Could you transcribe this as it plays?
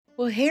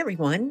Well, hey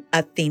everyone,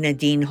 Athena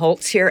Dean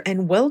Holtz here,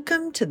 and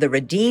welcome to the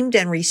Redeemed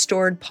and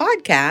Restored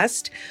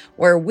podcast,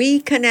 where we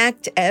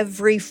connect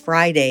every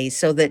Friday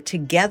so that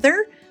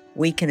together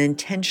we can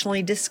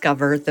intentionally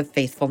discover the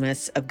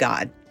faithfulness of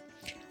God.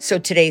 So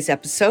today's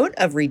episode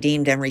of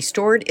Redeemed and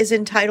Restored is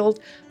entitled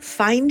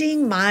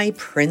Finding My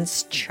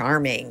Prince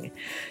Charming.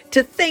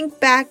 To think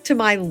back to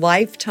my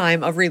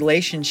lifetime of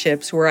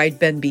relationships where I'd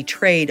been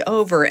betrayed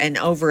over and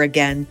over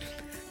again,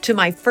 to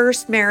my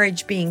first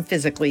marriage being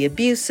physically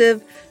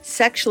abusive,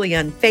 sexually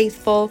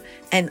unfaithful,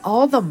 and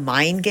all the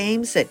mind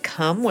games that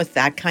come with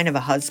that kind of a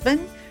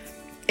husband,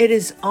 it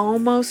is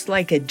almost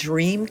like a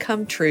dream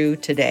come true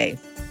today.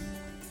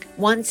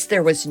 Once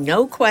there was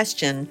no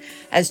question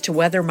as to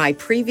whether my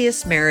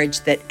previous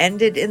marriage that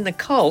ended in the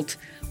cult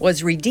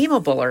was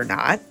redeemable or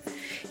not.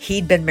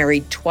 He'd been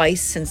married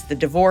twice since the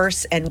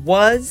divorce and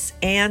was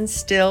and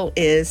still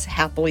is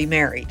happily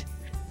married.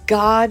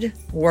 God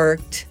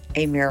worked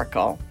a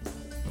miracle.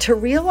 To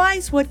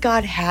realize what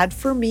God had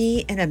for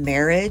me in a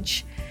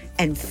marriage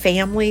and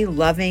family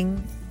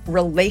loving,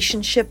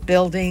 relationship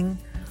building,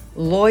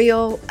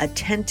 loyal,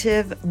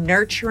 attentive,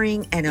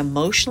 nurturing, and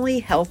emotionally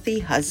healthy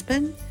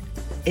husband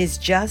is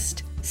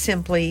just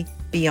simply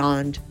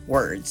beyond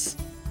words.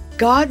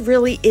 God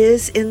really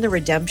is in the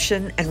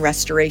redemption and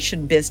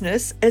restoration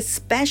business,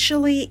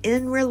 especially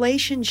in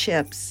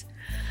relationships.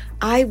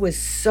 I was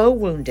so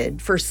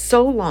wounded for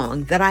so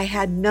long that I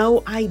had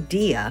no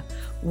idea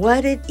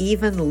what it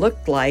even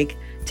looked like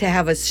to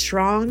have a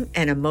strong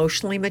and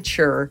emotionally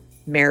mature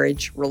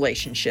marriage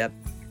relationship.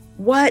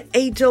 What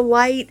a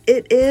delight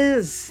it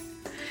is!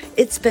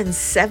 It's been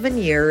 7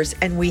 years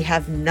and we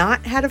have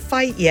not had a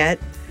fight yet.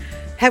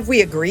 Have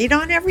we agreed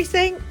on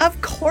everything?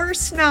 Of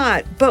course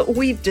not, but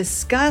we've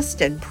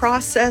discussed and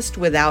processed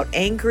without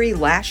angry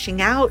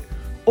lashing out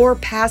or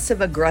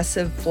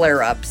passive-aggressive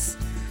flare-ups.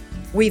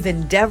 We've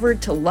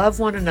endeavored to love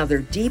one another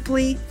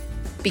deeply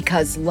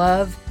because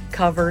love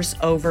covers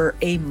over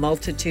a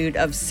multitude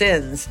of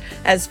sins,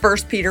 as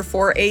 1 Peter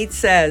 4:8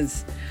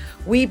 says.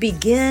 We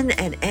begin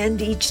and end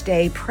each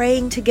day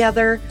praying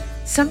together,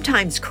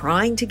 sometimes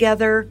crying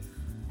together,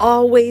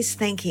 always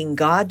thanking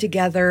God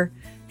together,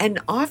 and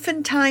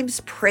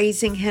oftentimes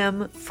praising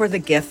Him for the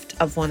gift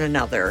of one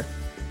another.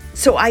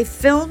 So I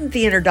filmed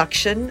the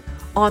introduction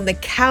on the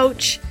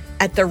couch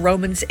at the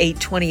Romans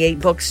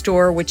 8:28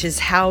 bookstore, which is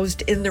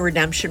housed in the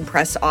Redemption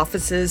Press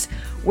offices,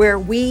 where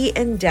we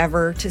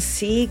endeavor to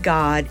see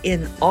God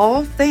in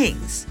all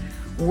things,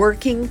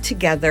 working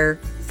together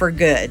for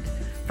good,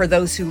 for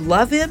those who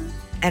love Him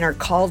and are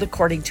called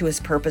according to His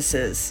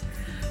purposes.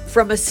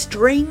 From a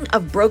string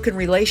of broken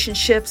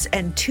relationships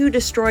and 2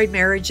 destroyed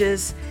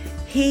marriages,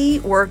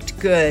 He worked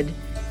good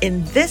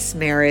in this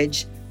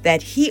marriage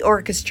that He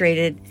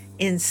orchestrated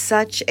in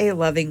such a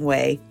loving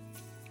way.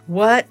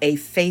 What a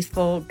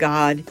faithful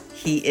God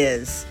He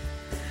is.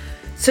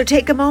 So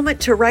take a moment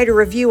to write a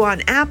review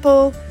on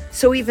Apple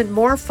so even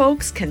more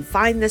folks can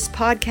find this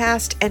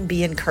podcast and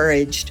be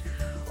encouraged.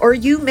 Or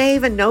you may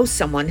even know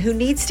someone who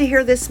needs to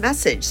hear this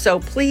message, so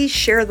please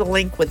share the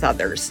link with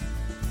others.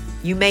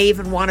 You may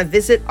even want to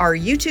visit our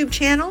YouTube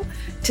channel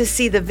to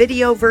see the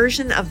video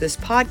version of this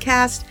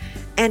podcast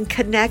and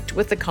connect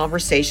with the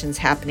conversations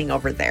happening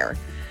over there.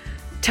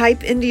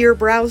 Type into your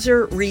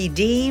browser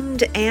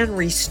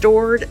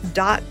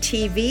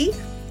redeemedandrestored.tv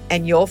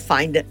and you'll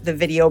find the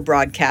video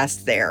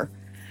broadcast there.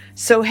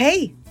 So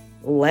hey,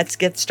 let's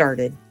get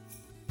started.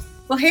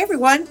 Well, hey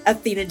everyone,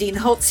 Athena Dean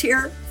Holtz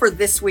here for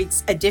this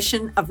week's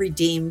edition of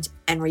Redeemed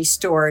and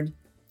Restored.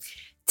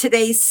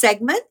 Today's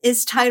segment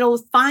is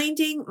titled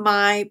Finding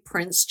My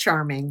Prince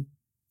Charming.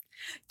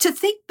 To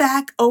think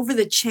back over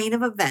the chain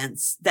of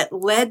events that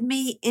led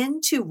me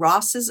into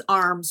Ross's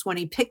arms when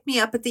he picked me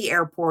up at the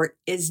airport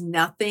is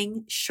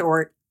nothing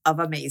short of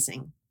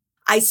amazing.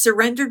 I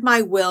surrendered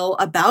my will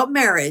about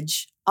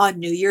marriage on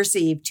New Year's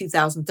Eve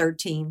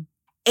 2013.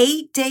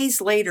 8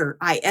 days later,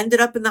 I ended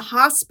up in the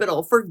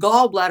hospital for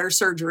gallbladder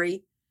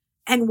surgery.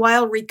 And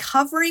while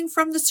recovering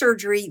from the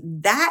surgery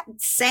that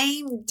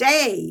same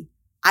day,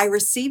 I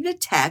received a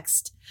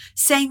text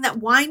saying that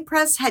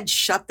Winepress had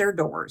shut their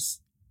doors.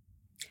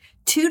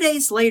 2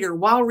 days later,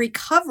 while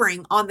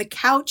recovering on the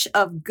couch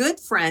of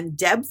good friend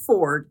Deb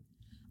Ford,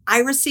 I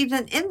received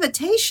an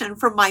invitation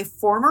from my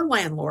former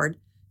landlord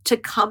to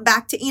come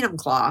back to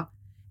Enumclaw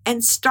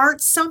and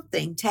start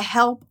something to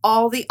help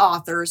all the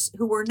authors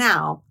who were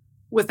now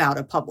without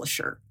a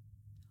publisher.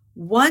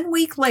 1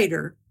 week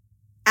later,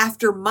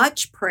 after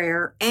much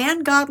prayer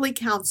and godly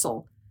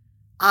counsel,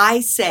 I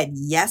said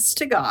yes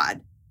to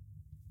God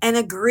and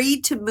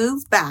agreed to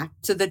move back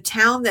to the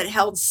town that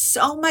held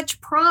so much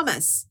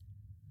promise,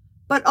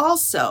 but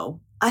also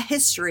a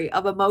history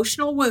of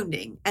emotional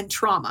wounding and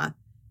trauma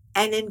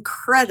and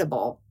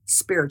incredible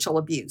spiritual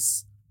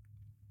abuse.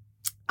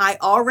 I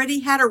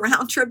already had a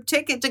round-trip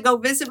ticket to go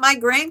visit my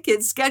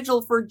grandkids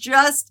scheduled for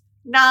just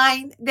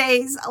 9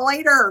 days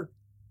later.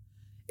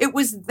 It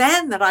was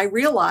then that I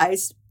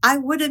realized I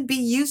wouldn't be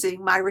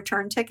using my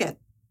return ticket.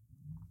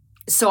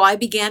 So I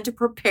began to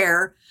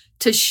prepare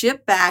to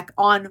ship back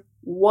on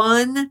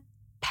one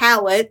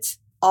pallet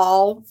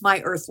all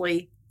my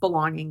earthly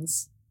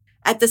belongings.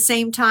 At the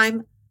same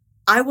time,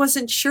 I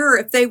wasn't sure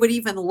if they would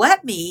even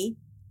let me,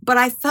 but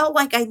I felt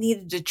like I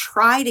needed to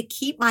try to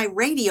keep my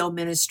radio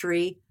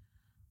ministry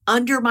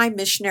under my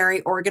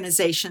missionary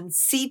organization.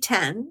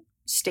 C10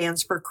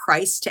 stands for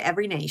Christ to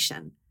Every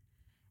Nation,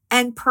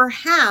 and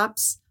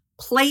perhaps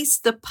place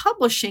the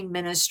publishing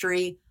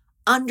ministry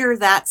under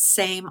that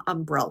same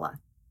umbrella.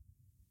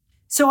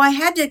 So I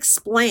had to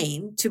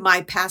explain to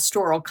my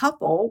pastoral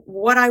couple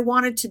what I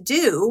wanted to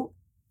do.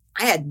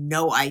 I had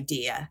no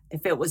idea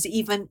if it was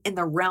even in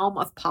the realm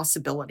of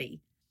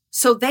possibility.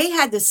 So they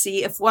had to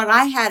see if what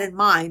I had in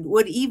mind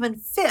would even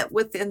fit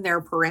within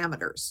their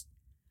parameters.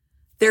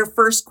 Their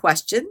first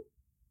question,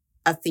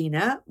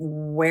 Athena,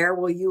 where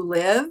will you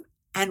live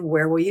and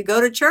where will you go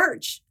to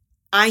church?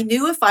 I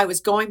knew if I was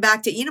going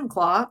back to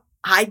Enumclaw,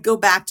 I'd go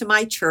back to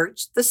my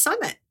church, the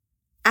Summit.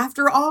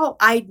 After all,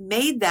 I'd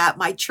made that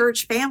my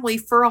church family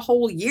for a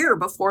whole year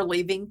before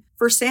leaving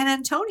for San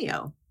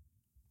Antonio.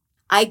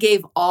 I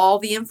gave all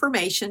the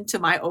information to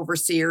my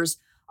overseers,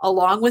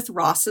 along with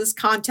Ross's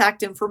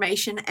contact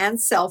information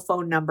and cell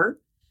phone number.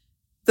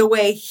 The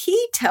way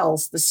he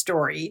tells the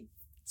story,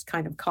 it's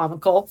kind of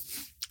comical.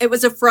 It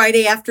was a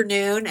Friday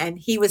afternoon, and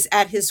he was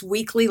at his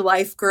weekly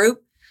life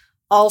group,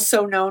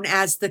 also known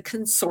as the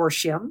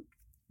Consortium,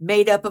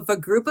 made up of a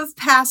group of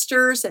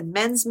pastors and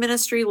men's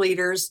ministry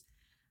leaders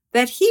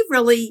that he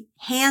really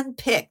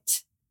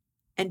handpicked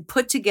and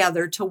put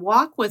together to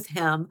walk with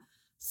him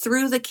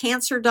through the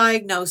cancer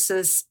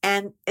diagnosis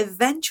and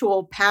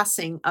eventual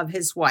passing of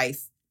his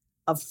wife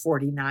of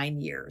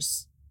 49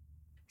 years.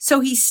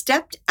 So he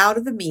stepped out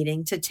of the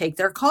meeting to take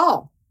their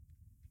call.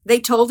 They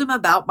told him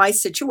about my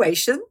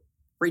situation,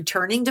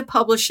 returning to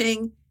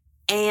publishing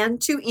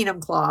and to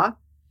Enumclaw,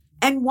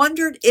 and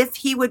wondered if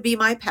he would be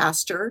my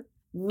pastor,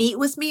 meet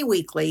with me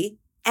weekly,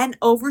 and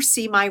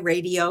oversee my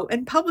radio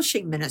and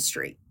publishing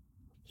ministry.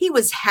 He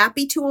was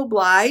happy to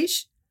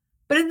oblige,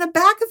 but in the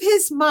back of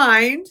his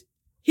mind,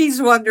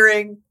 he's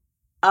wondering,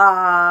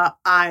 I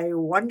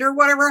wonder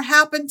whatever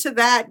happened to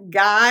that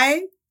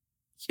guy.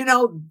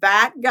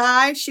 That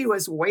guy she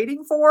was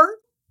waiting for.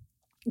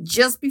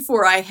 Just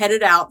before I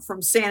headed out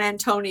from San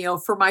Antonio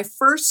for my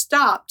first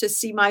stop to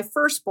see my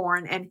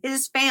firstborn and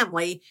his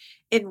family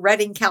in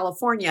Redding,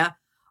 California,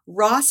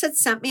 Ross had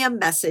sent me a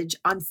message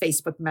on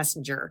Facebook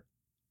Messenger.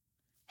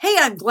 Hey,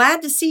 I'm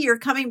glad to see you're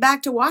coming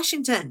back to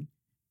Washington.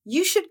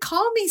 You should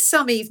call me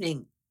some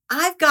evening.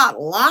 I've got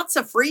lots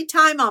of free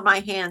time on my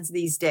hands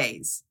these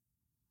days.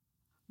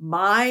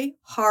 My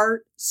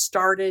heart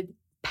started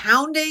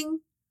pounding.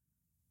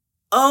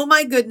 Oh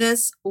my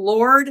goodness,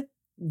 Lord,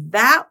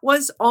 that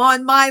was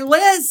on my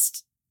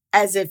list,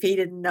 as if he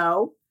didn't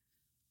know.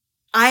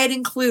 I had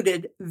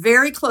included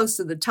very close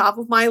to the top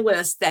of my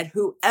list that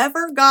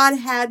whoever God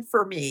had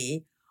for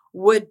me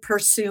would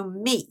pursue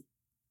me,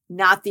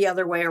 not the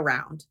other way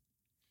around.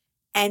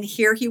 And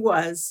here he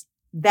was,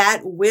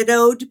 that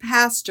widowed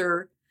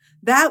pastor,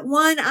 that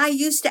one I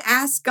used to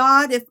ask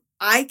God if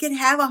I could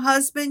have a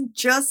husband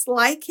just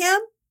like him.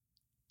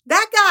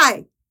 That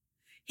guy,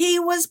 he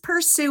was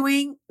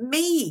pursuing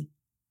me.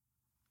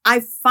 I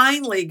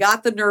finally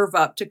got the nerve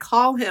up to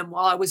call him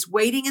while I was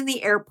waiting in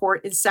the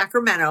airport in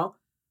Sacramento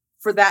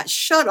for that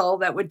shuttle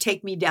that would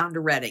take me down to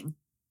Redding.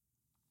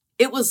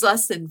 It was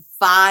less than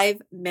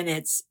 5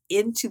 minutes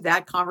into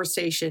that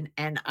conversation,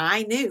 and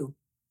I knew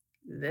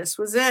this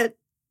was it.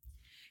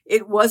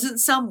 It wasn't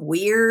some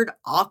weird,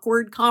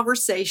 awkward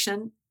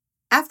conversation.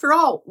 After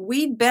all,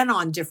 we'd been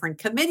on different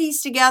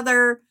committees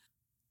together.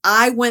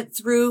 I went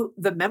through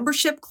the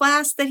membership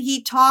class that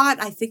he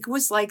taught. I think it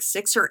was like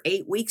 6 or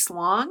 8 weeks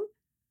long.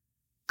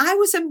 I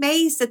was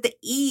amazed at the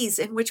ease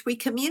in which we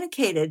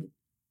communicated,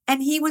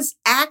 and he was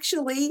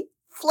actually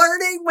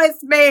flirting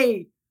with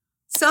me,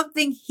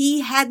 something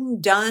he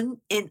hadn't done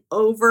in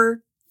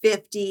over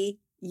 50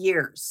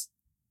 years.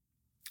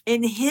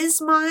 In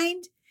his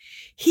mind,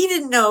 he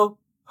didn't know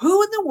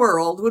who in the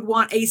world would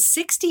want a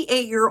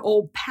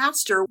 68-year-old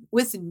pastor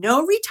with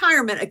no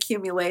retirement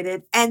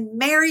accumulated and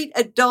married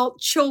adult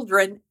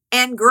children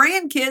and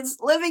grandkids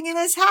living in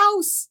his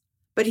house.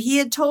 But he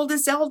had told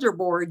his elder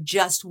board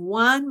just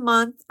 1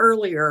 month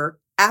earlier,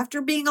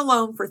 after being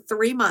alone for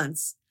 3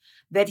 months,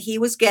 that he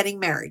was getting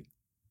married.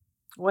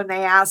 When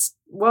they asked,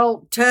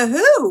 well, to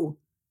who?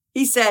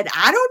 He said,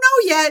 I don't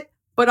know yet,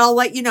 but I'll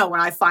let you know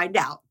when I find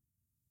out.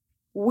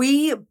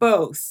 We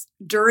both,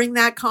 during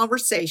that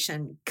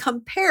conversation,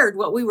 compared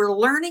what we were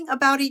learning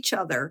about each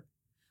other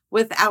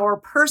with our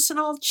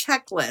personal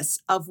checklists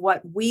of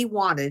what we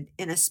wanted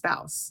in a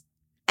spouse.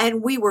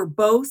 And we were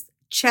both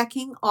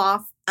checking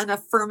off an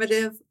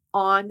affirmative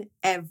on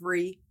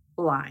every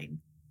line.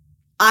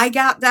 I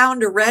got down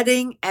to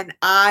Redding and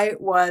I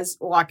was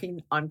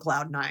walking on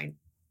cloud 9.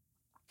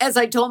 As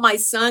I told my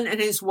son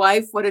and his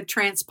wife what had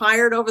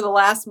transpired over the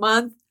last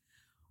month,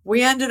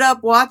 we ended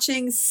up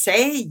watching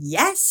Say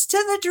Yes to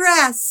the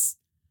Dress.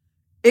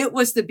 It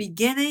was the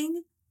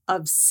beginning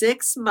of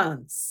 6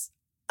 months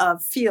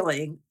of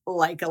feeling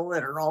like a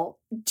literal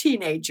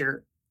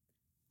teenager.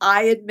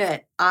 I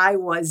admit I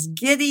was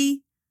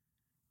giddy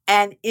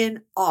and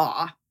in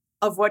awe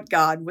of what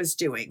God was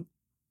doing.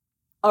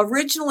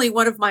 Originally,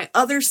 one of my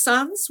other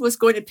sons was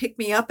going to pick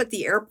me up at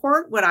the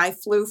airport when I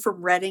flew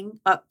from Redding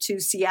up to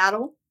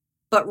Seattle,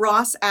 but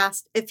Ross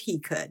asked if he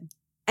could.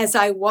 As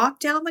I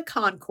walked down the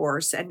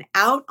concourse and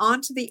out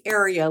onto the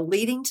area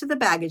leading to the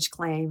baggage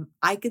claim,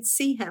 I could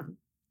see him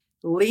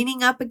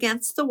leaning up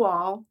against the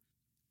wall,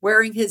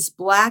 wearing his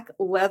black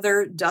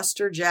leather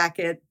duster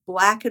jacket,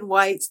 black and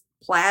white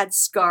plaid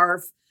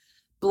scarf,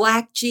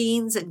 black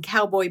jeans and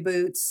cowboy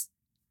boots,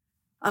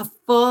 a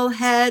full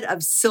head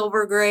of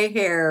silver gray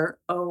hair.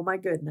 Oh my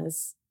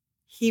goodness.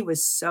 He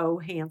was so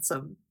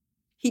handsome.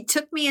 He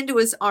took me into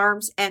his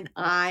arms and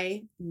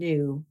I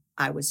knew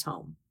I was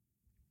home.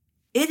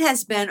 It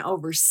has been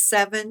over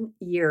 7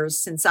 years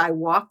since I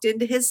walked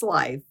into his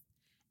life,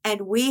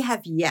 and we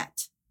have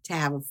yet to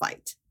have a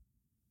fight.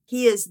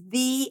 He is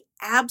the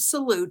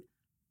absolute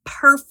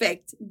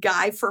perfect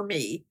guy for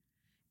me,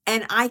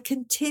 and I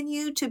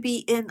continue to be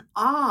in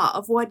awe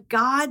of what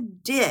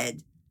God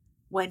did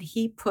when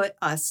he put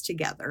us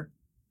together.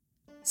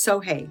 So,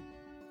 hey,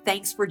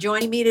 thanks for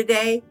joining me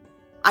today.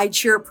 I'd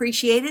sure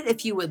appreciate it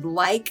if you would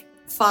like,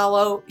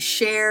 follow,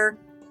 share,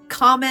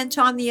 comment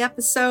on the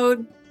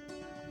episode.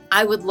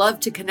 I would love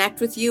to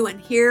connect with you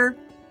and hear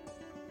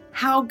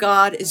how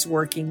God is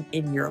working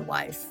in your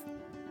life.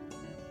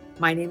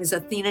 My name is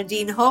Athena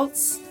Dean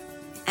Holtz,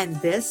 and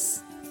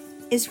this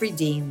is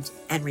Redeemed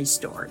and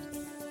Restored.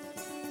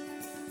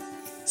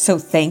 So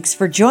thanks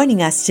for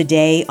joining us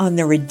today on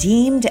the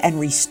Redeemed and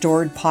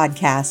Restored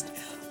podcast,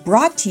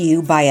 brought to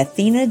you by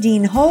Athena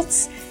Dean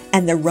Holtz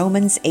and the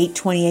Romans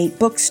 828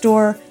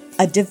 bookstore,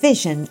 a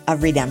division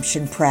of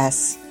Redemption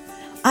Press.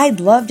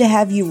 I'd love to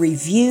have you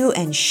review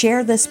and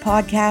share this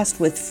podcast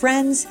with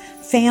friends,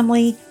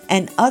 family,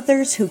 and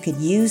others who could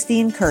use the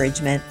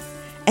encouragement.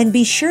 And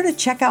be sure to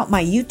check out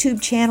my YouTube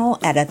channel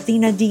at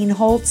Athena Dean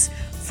Holtz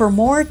for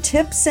more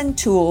tips and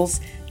tools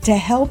to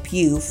help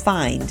you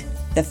find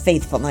the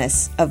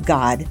faithfulness of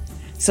God.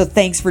 So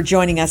thanks for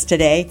joining us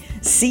today.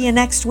 See you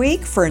next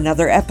week for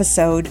another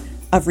episode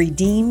of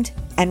Redeemed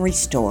and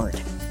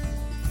Restored.